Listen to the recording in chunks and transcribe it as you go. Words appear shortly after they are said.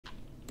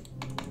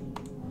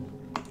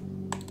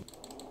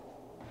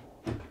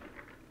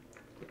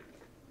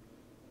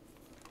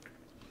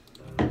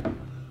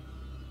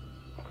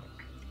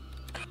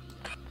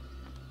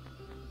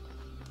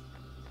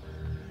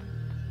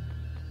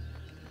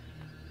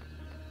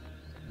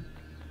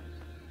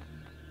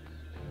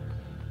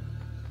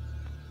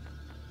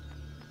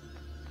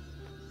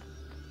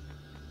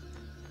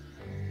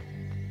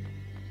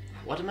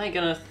what am I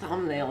gonna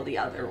thumbnail the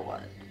other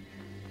one?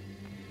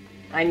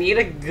 I need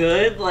a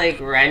good, like,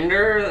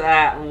 render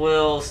that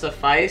will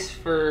suffice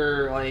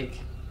for, like,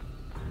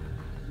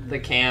 the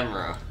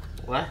camera.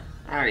 What?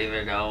 I don't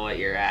even know what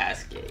you're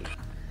asking.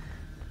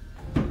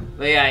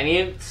 But yeah, I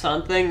need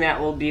something that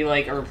will be,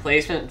 like, a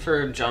replacement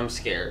for a jump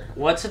scare.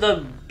 What's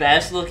the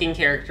best looking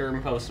character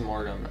in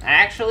Postmortem?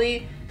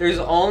 Actually, there's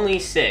only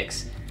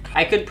 6.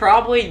 I could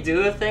probably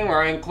do a thing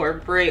where I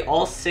incorporate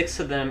all 6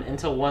 of them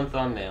into one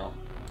thumbnail.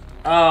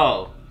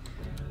 Oh.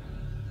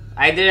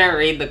 I didn't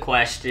read the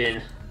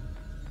question.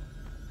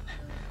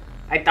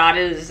 I thought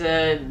it was,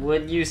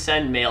 would you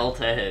send mail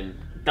to him?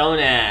 Don't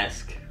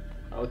ask.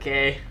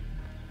 Okay?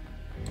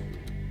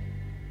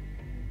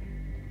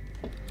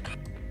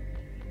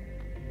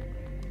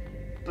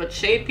 But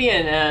Shay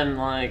PNM,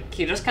 like,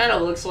 he just kind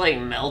of looks like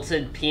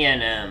melted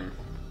PNM.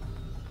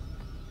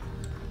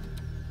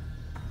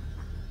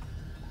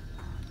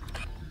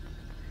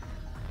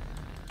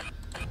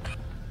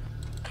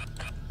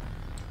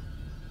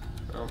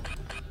 Oh.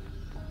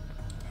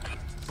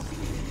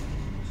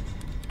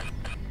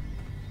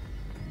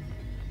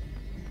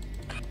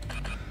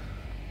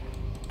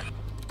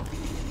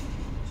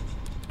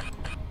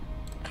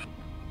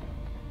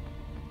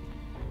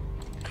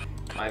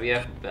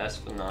 IBF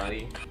best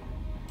Fanati.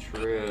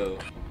 True.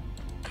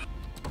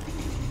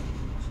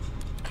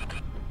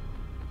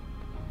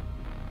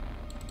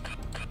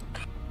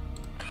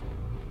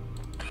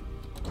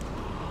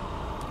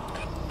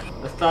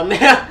 The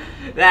thumbnail?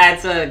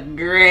 That's a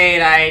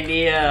great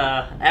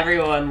idea.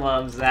 Everyone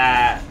loves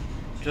that.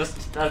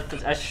 Just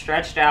a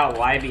stretched out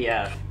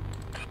YBF.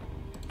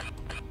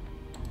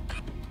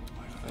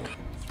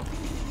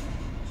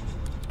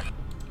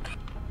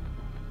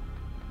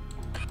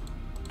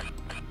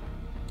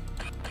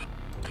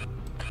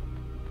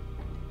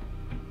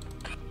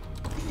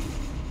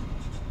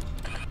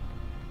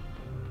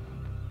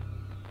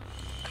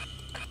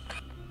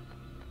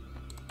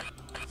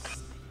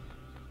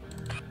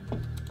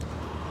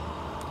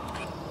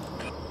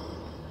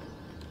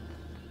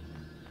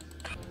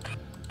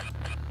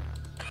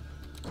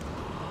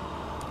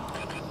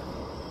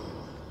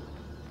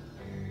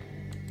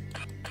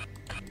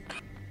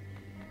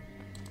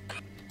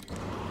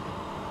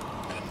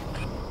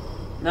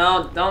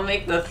 No, don't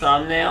make the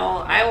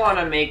thumbnail. I want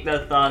to make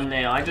the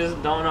thumbnail. I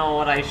just don't know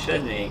what I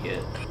should make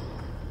it.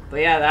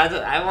 But yeah,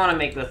 I want to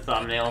make the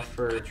thumbnail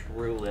for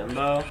True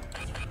Limbo.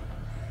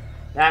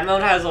 That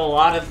mode has a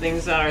lot of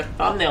things that are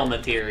thumbnail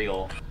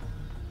material.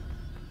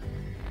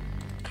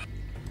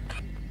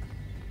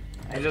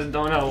 I just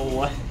don't know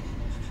what,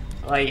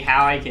 like,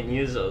 how I can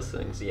use those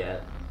things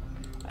yet.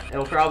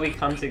 It'll probably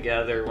come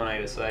together when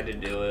I decide to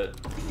do it.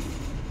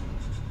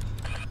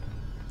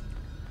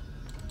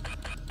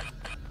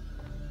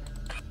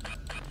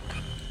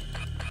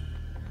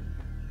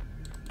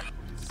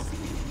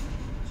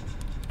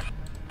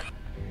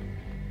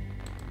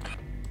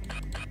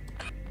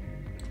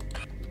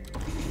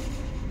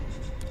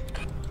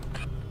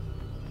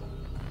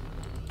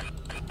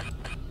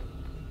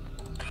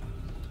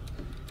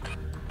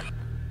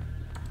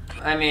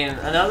 I mean,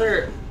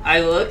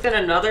 I looked at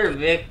another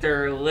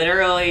Victor,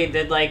 literally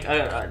did like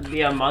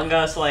the Among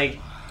Us, like,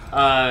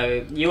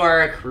 you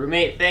are a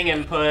crewmate thing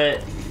and put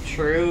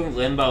True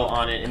Limbo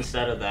on it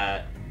instead of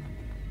that.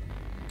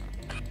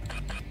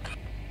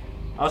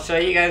 I'll show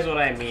you guys what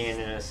I mean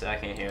in a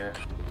second here.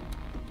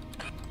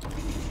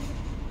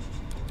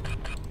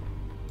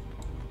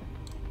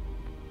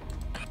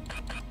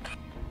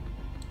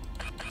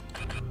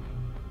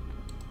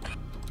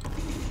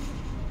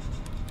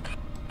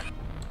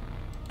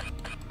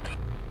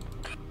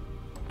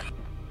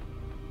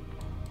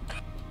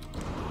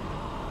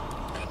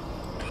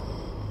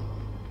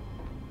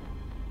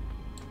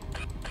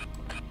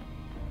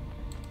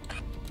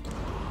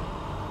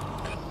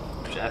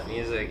 Jeff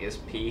music is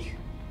peak.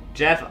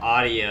 Jeff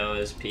audio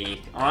is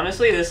peak.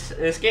 Honestly,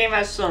 this game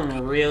has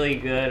some really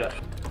good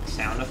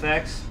sound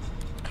effects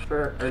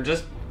or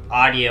just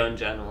audio in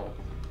general.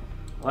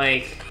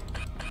 Like,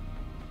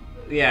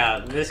 yeah,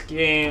 this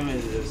game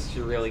is just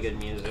really good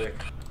music.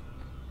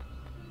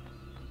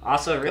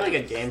 Also, really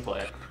good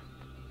gameplay.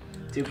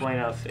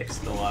 2.0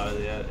 fixed a lot of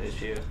the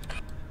issue.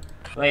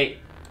 Wait,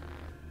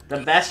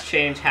 the best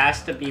change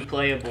has to be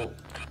playable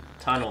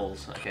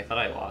tunnels. Okay, I thought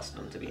I lost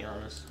them, to be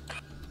honest.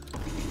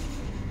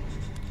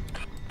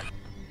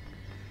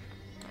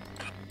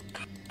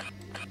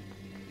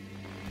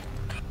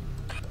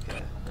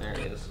 Okay, there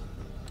he is.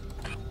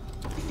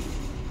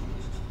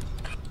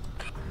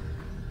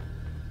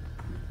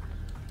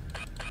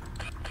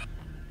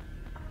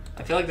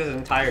 I feel like this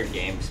entire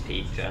game's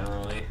peak,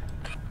 generally.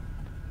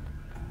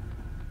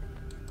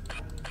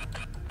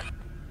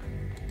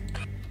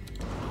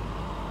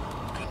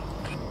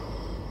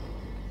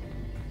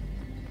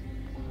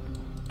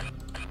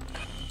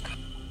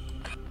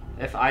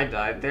 If I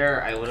died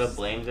there, I would have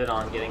blamed it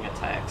on getting a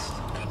text.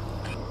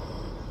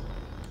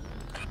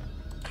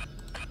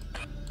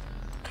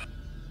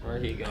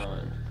 Where'd he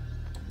going?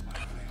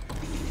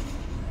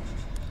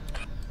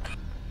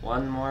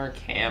 One more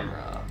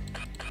camera.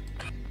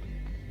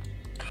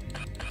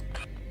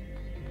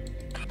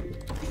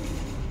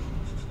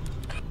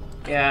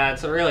 Yeah,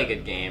 it's a really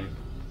good game.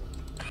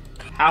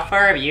 How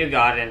far have you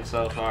gotten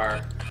so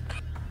far?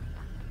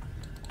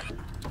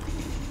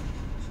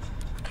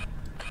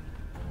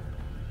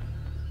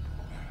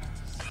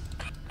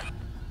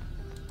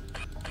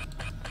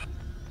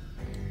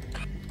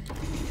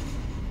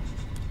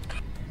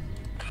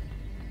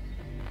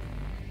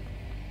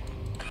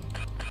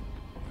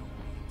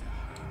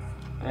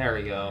 There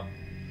we go.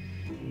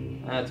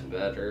 That's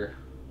better.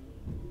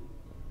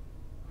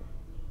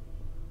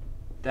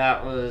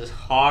 That was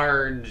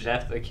hard,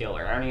 Jeff the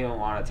Killer. I don't even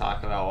want to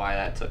talk about why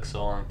that took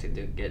so long to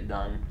get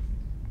done.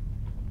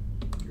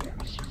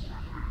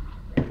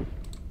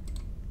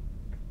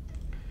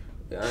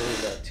 I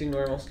only got 2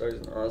 normal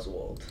stars in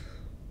Oswald.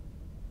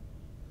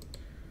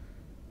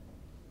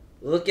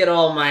 Look at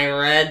all my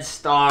red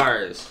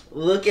stars.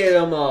 Look at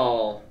them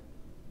all.